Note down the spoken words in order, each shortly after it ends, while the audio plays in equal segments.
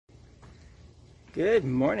Good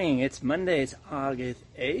morning. It's Monday. It's August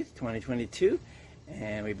 8th, 2022,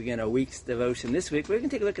 and we begin our week's devotion this week. We're going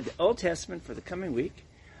to take a look at the Old Testament for the coming week,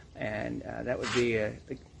 and that would be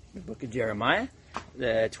the book of Jeremiah,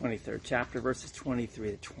 the 23rd chapter, verses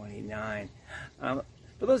 23 to 29. For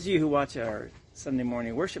those of you who watch our Sunday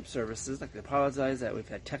morning worship services, I'd like to apologize that we've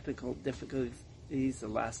had technical difficulties the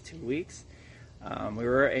last 2 weeks. We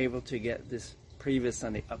were able to get this previous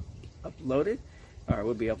Sunday uploaded, or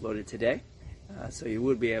will be uploaded today. So you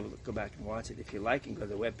would be able to go back and watch it if you like, and go to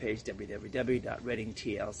the webpage,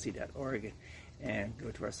 www.readingtlc.org, and go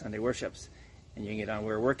to our Sunday worships. And you can get on.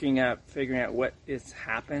 We're working out, figuring out what has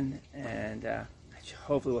happened, and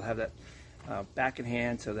hopefully we'll have that back in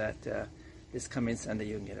hand so that this coming Sunday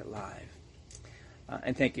you can get it live.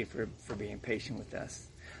 And thank you for being patient with us.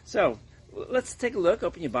 So let's take a look.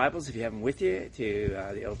 Open your Bibles, if you have them with you, to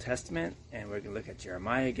the Old Testament, and we're going to look at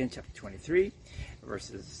Jeremiah again, chapter 23,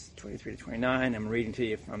 verses 23 to 29. I'm reading to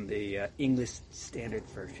you from the English Standard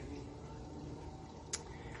Version.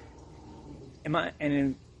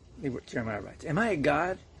 Jeremiah writes, "Am I a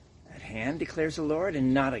God at hand, declares the Lord,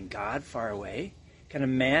 and not a God far away? Can a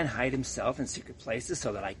man hide himself in secret places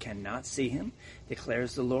so that I cannot see him,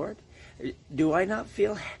 declares the Lord? Do I not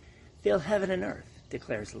feel heaven and earth,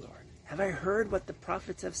 declares the Lord? Have I heard what the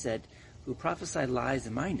prophets have said, who prophesy lies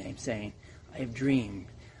in my name, saying, I have dreamed,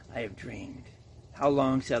 I have dreamed. How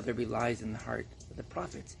long shall there be lies in the heart of the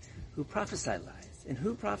prophets who prophesy lies? And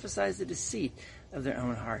who prophesies the deceit of their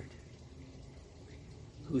own heart?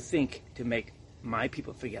 Who think to make my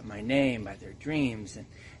people forget my name by their dreams, and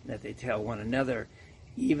that they tell one another,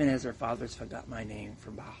 even as their fathers forgot my name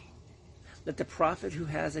for Baal. Let the prophet who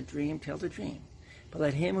has a dream tell the dream, but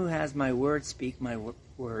let him who has my word speak my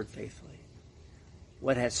word faithfully.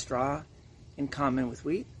 What has straw in common with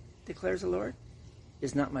wheat, declares the Lord?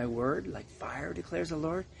 Is not my word like fire, declares the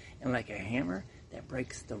Lord, and like a hammer that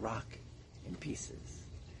breaks the rock in pieces?"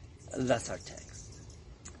 That's our text.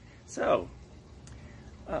 So,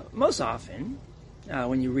 most often,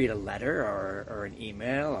 when you read a letter or an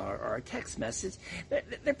email or a text message,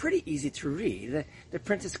 they're pretty easy to read. The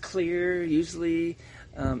print is clear, usually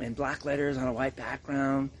in black letters on a white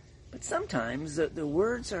background. But sometimes the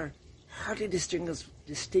words are hardly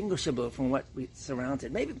distinguishable from what surrounds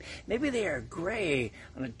it. Maybe they are gray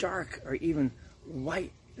on a dark or even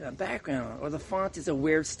white background, or the font is a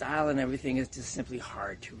weird style and everything is just simply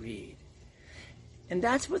hard to read. And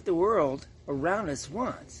that's what the world around us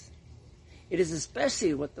wants. It is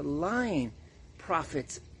especially what the lying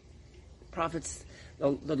prophets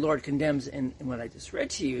the Lord condemns in what I just read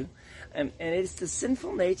to you. And it's the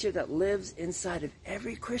sinful nature that lives inside of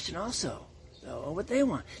every Christian also. So what they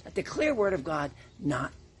want, that the clear word of God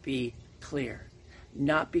not be clear,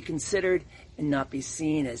 not be considered, and not be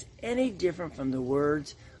seen as any different from the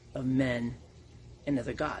words of men and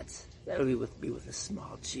other gods. That would be with a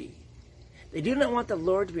small g. They do not want the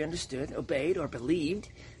Lord to be understood, obeyed, or believed,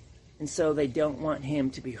 and so they don't want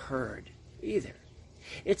him to be heard either.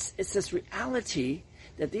 It's this reality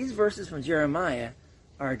that these verses from Jeremiah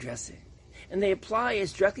are addressing. And they apply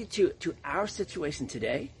as directly to our situation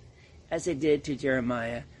today as they did to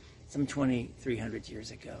Jeremiah some 2,300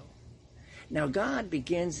 years ago. Now, God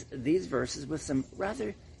begins these verses with some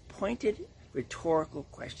rather pointed rhetorical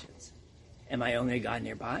questions. Am I only a God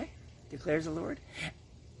nearby, declares the Lord,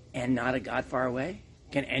 and not a God far away?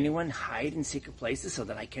 Can anyone hide in secret places so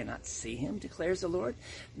that I cannot see him, declares the Lord?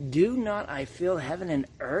 Do not I fill heaven and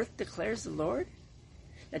earth, declares the Lord?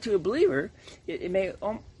 Now, to a believer, it may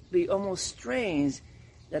be almost strange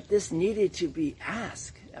that this needed to be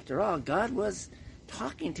asked. After all, God was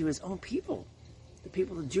talking to his own people, the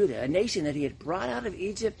people of Judah, a nation that he had brought out of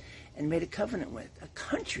Egypt and made a covenant with, a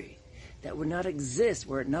country that would not exist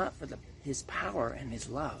were it not for his power and his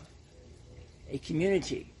love, a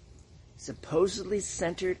community supposedly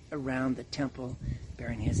centered around the temple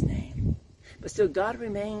bearing his name. But still, God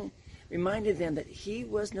reminded them that he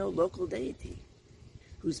was no local deity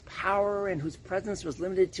whose power and whose presence was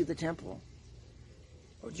limited to the temple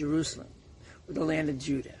or Jerusalem or the land of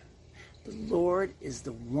Judah. The Lord is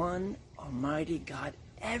the one Almighty God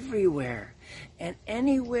everywhere, and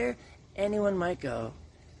anywhere anyone might go,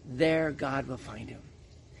 there God will find him.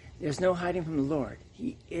 There's no hiding from the Lord.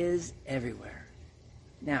 He is everywhere.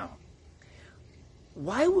 Now,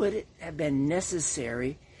 why would it have been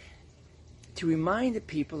necessary to remind the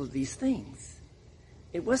people of these things?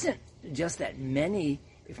 It wasn't just that many,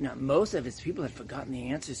 if not most of his people had forgotten the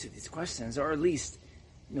answers to these questions, or at least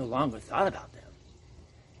no longer thought about them.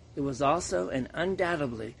 It was also, and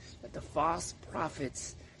undoubtedly, that the false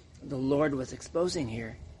prophets the Lord was exposing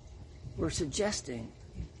here were suggesting,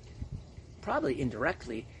 probably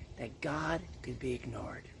indirectly, that God could be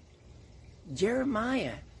ignored.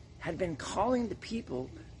 Jeremiah had been calling the people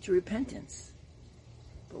to repentance.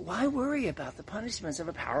 But why worry about the punishments of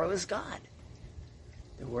a powerless God?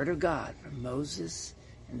 The word of God from Moses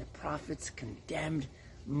and the prophets condemned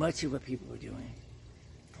much of what people were doing.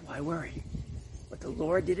 Why worry? What the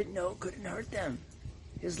Lord didn't know couldn't hurt them.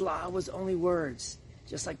 His law was only words,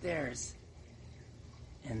 just like theirs.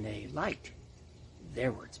 And they liked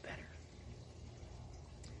their words better.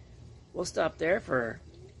 We'll stop there for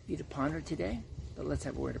you to ponder today, but let's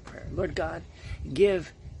have a word of prayer. Lord God,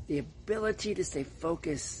 give the ability to stay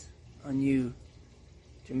focused on you,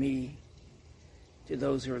 to me, to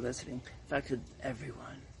those who are listening, in fact, to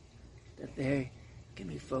everyone, that they can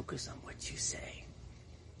be focused on what you say.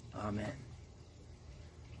 Amen.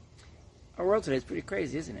 Our world today is pretty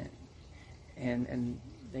crazy, isn't it? And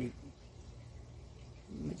the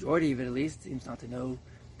majority of it, at least, seems not to know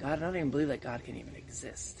God. I don't even believe that God can even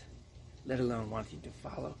exist, let alone want you to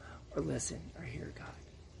follow or listen or hear God.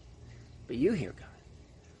 But you hear God.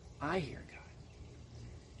 I hear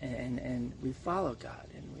God. And we follow God,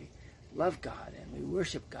 and we love God, and we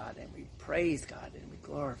worship God, and we praise God, and we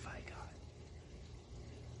glorify God.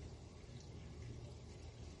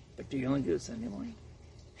 But do you only do it Sunday morning?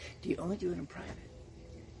 Do you only do it in private?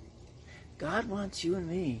 God wants you and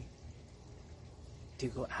me to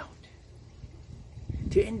go out,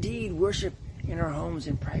 to indeed worship in our homes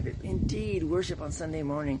in private, indeed worship on Sunday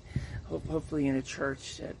morning, hopefully in a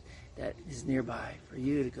church that is nearby for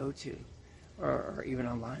you to go to, or even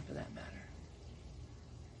online for that matter.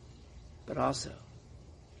 But also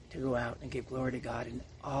to go out and give glory to God in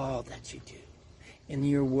all that you do, in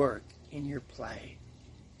your work, in your play,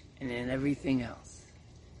 and in everything else.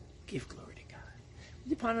 Give glory to God.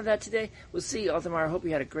 Would you ponder that today? We'll see you all tomorrow. I hope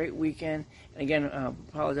you had a great weekend. And again,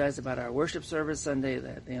 apologize about our worship service Sunday,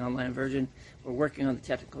 the online version. We're working on the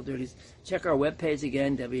technical duties. Check our webpage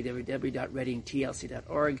again,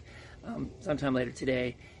 www.readingtlc.org, sometime later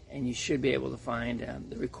today, and you should be able to find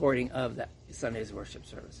the recording of that Sunday's worship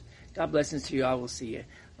service. God blessings to you all. We'll see you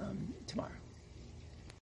tomorrow.